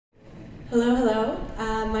Hello, hello.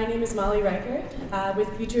 My name is Molly Reichert with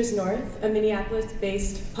Futures North, a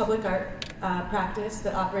Minneapolis-based public art practice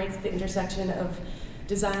that operates at the intersection of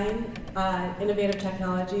design, innovative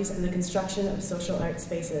technologies, and the construction of social art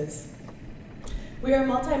spaces. We are a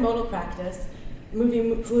multimodal practice,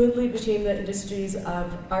 moving fluidly between the industries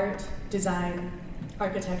of art, design,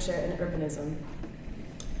 architecture, and urbanism.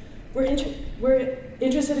 We're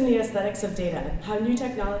interested in the aesthetics of data, how new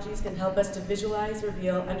technologies can help us to visualize,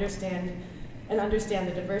 reveal, understand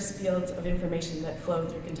the diverse fields of information that flow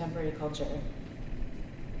through contemporary culture.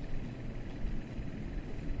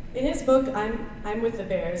 In his book, I'm with the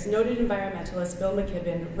Bears, noted environmentalist Bill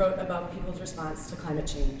McKibben wrote about people's response to climate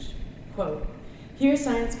change. Quote, "Here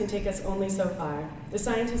science can take us only so far. The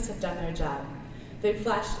scientists have done their job. They've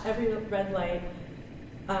flashed every red light.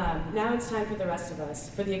 Now it's time for the rest of us,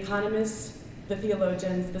 for the economists, the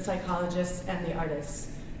theologians, the psychologists, and the artists,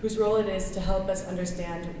 whose role it is to help us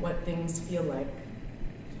understand what things feel like."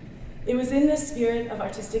 It was in this spirit of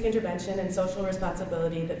artistic intervention and social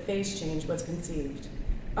responsibility that phase change was conceived.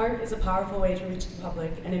 Art is a powerful way to reach the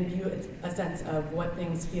public and imbue a sense of what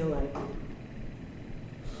things feel like.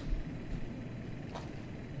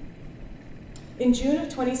 In June of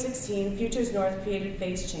 2016, Futures North created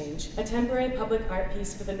Phase Change, a temporary public art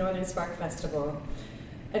piece for the Northern Spark Festival,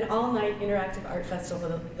 an all-night interactive art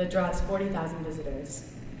festival that draws 40,000 visitors.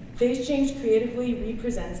 Phase Change creatively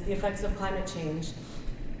represents the effects of climate change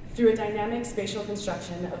through a dynamic spatial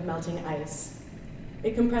construction of melting ice.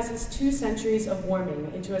 It compresses 2 centuries of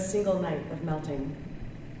warming into a single night of melting.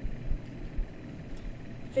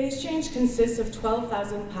 Phase Change consists of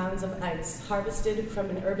 12,000 pounds of ice harvested from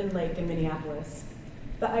an urban lake in Minneapolis.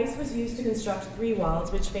 The ice was used to construct 3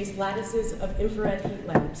 walls which face lattices of infrared heat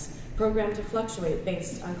lamps programmed to fluctuate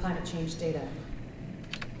based on climate change data.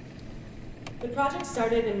 The project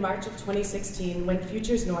started in March of 2016 when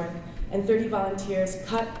Futures North and 30 volunteers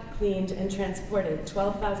cut, cleaned, and transported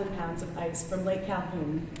 12,000 pounds of ice from Lake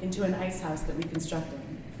Calhoun into an ice house that we constructed.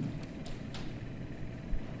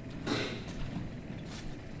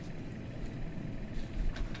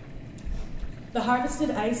 The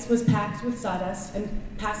harvested ice was packed with sawdust and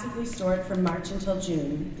passively stored from March until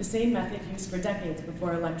June, the same method used for decades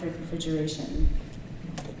before electric refrigeration.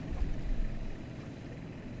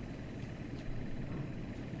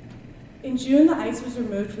 In June, the ice was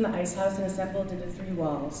removed from the ice house and assembled into 3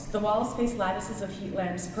 walls. The walls face lattices of heat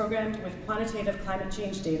lamps programmed with quantitative climate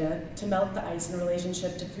change data to melt the ice in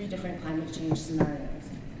relationship to 3 different climate change scenarios.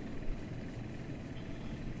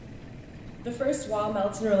 The first wall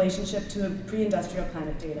melts in relationship to pre-industrial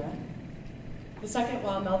climate data. The second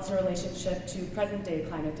wall melts in relationship to present-day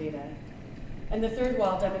climate data. And the third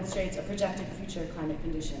wall demonstrates a projected future climate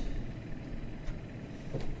condition.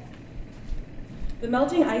 The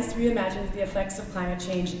melting ice reimagines the effects of climate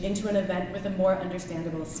change into an event with a more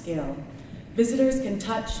understandable scale. Visitors can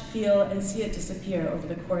touch, feel, and see it disappear over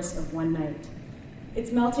the course of one night.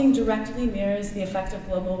 Its melting directly mirrors the effect of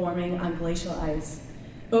global warming on glacial ice,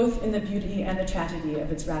 both in the beauty and the tragedy of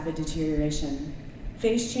its rapid deterioration.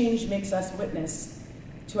 Phase change makes us witness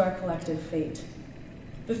to our collective fate.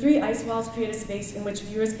 The 3 ice walls create a space in which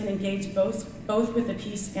viewers can engage both with the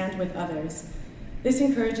piece and with others. This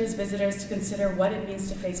encourages visitors to consider what it means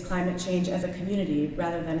to face climate change as a community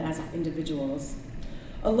rather than as individuals.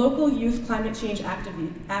 A local youth climate change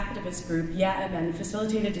activist group, YAMN,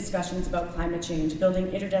 facilitated discussions about climate change, building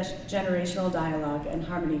intergenerational dialogue and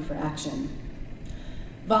harmony for action.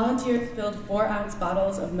 Volunteers filled 4-ounce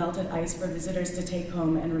bottles of melted ice for visitors to take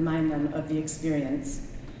home and remind them of the experience.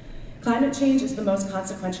 Climate change is the most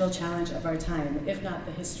consequential challenge of our time, if not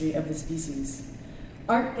the history of the species.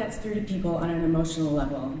 Art gets through to people on an emotional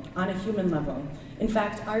level, on a human level. In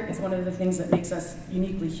fact, art is one of the things that makes us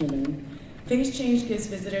uniquely human. Phase change gives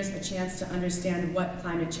visitors a chance to understand what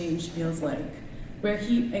climate change feels like. Where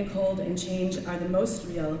heat and cold and change are the most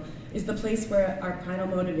real is the place where our primal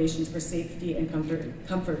motivations for safety and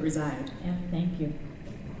comfort reside. Yeah, thank you.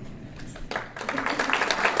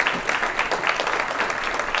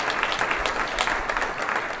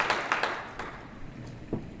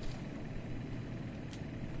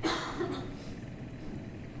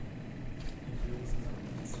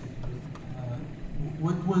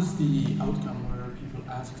 What was the outcome where people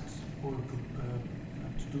asked or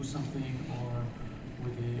to do something, or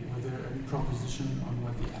were there any proposition on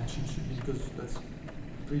what the action should be? Because that's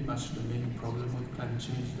pretty much the main problem with climate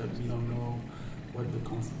change, that we don't know what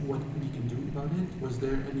we can do about it. Was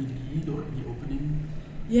there any lead or any opening?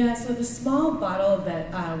 Yeah, so the small bottle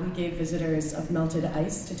that we gave visitors of melted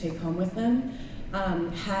ice to take home with them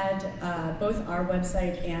had both our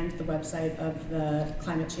website and the website of the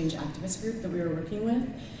climate change activist group that we were working with,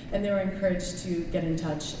 and they were encouraged to get in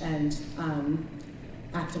touch and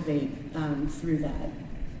activate through that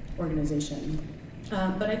organization.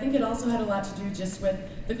 But I think it also had a lot to do just with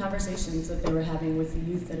the conversations that they were having with the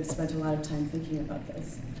youth that have spent a lot of time thinking about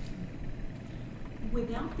this.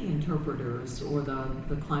 Without the interpreters or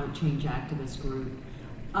the climate change activist group,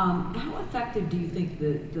 how effective do you think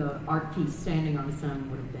the art piece standing on its own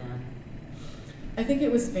would have been? I think it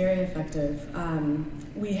was very effective.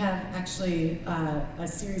 We have actually a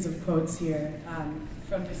series of quotes here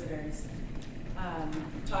from visitors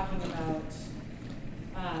talking about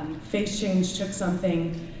face change took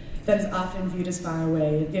something that is often viewed as far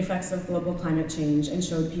away, the effects of global climate change, and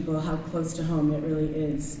showed people how close to home it really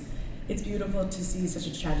is. It's beautiful to see such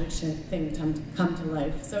a tragic thing come to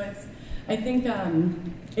life. So I think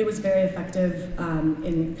it was very effective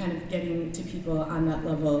in kind of getting to people on that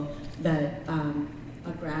level that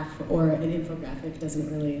a graph or an infographic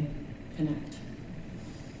doesn't really connect.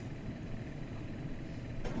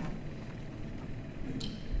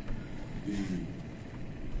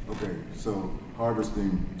 Okay, so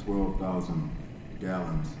harvesting 12,000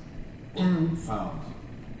 gallons. Pounds. Pounds.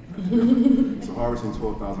 So harvesting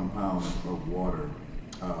 12,000 pounds of water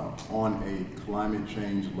on a climate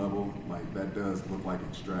change level, like that does look like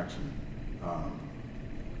extraction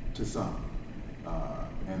to some,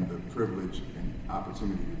 and the privilege and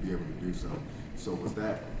opportunity to be able to do so. So was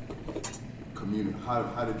that,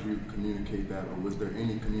 how did you communicate that, or was there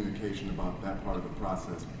any communication about that part of the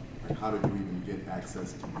process? Like how did you even get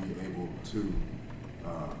access to be able to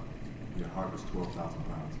harvest 12,000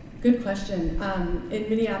 pounds? Good question. In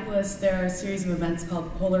Minneapolis, there are a series of events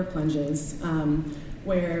called polar plunges,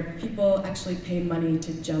 where people actually pay money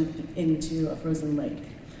to jump into a frozen lake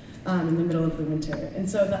in the middle of the winter. And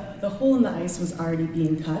so the hole in the ice was already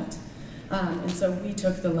being cut, and so we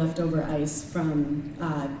took the leftover ice from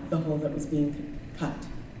the hole that was being cut.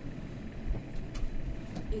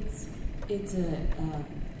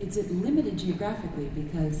 It's limited geographically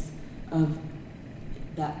because of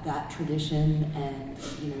that tradition, and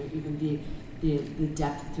even the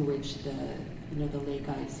depth to which the lake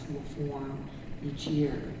ice will form each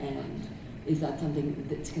year. And is that something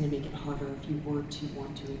that's going to make it harder if you were to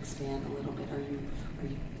want to expand a little bit?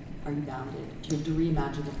 Are you bounded? Do you have to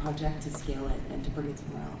reimagine the project to scale it and to bring it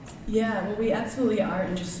somewhere else? Yeah, well, we absolutely are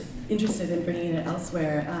interested in bringing it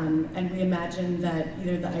elsewhere, and we imagine that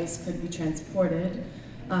either the ice could be transported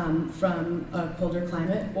from a colder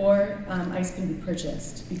climate, or ice can be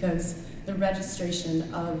purchased, because the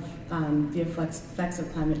registration of the effects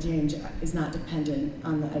of climate change is not dependent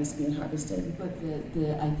on the ice being harvested. But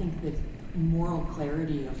I think the moral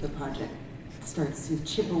clarity of the project starts to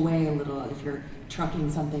chip away a little if you're trucking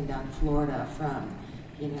something down to Florida from,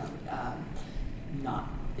 not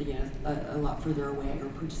a lot further away, or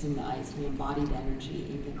purchasing the ice, the embodied energy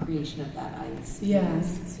in the creation of that ice.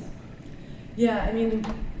 Yes. Yeah, I mean,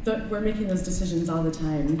 we're making those decisions all the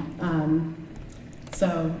time.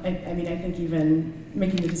 So, I think even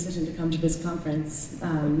making the decision to come to this conference,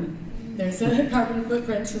 there's a carbon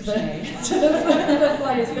footprint to the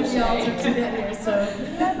flight that we all took to get here. So,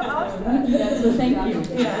 That's awesome. So thank you.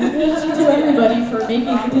 Yeah. Thank you to everybody for making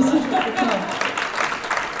the decision to come.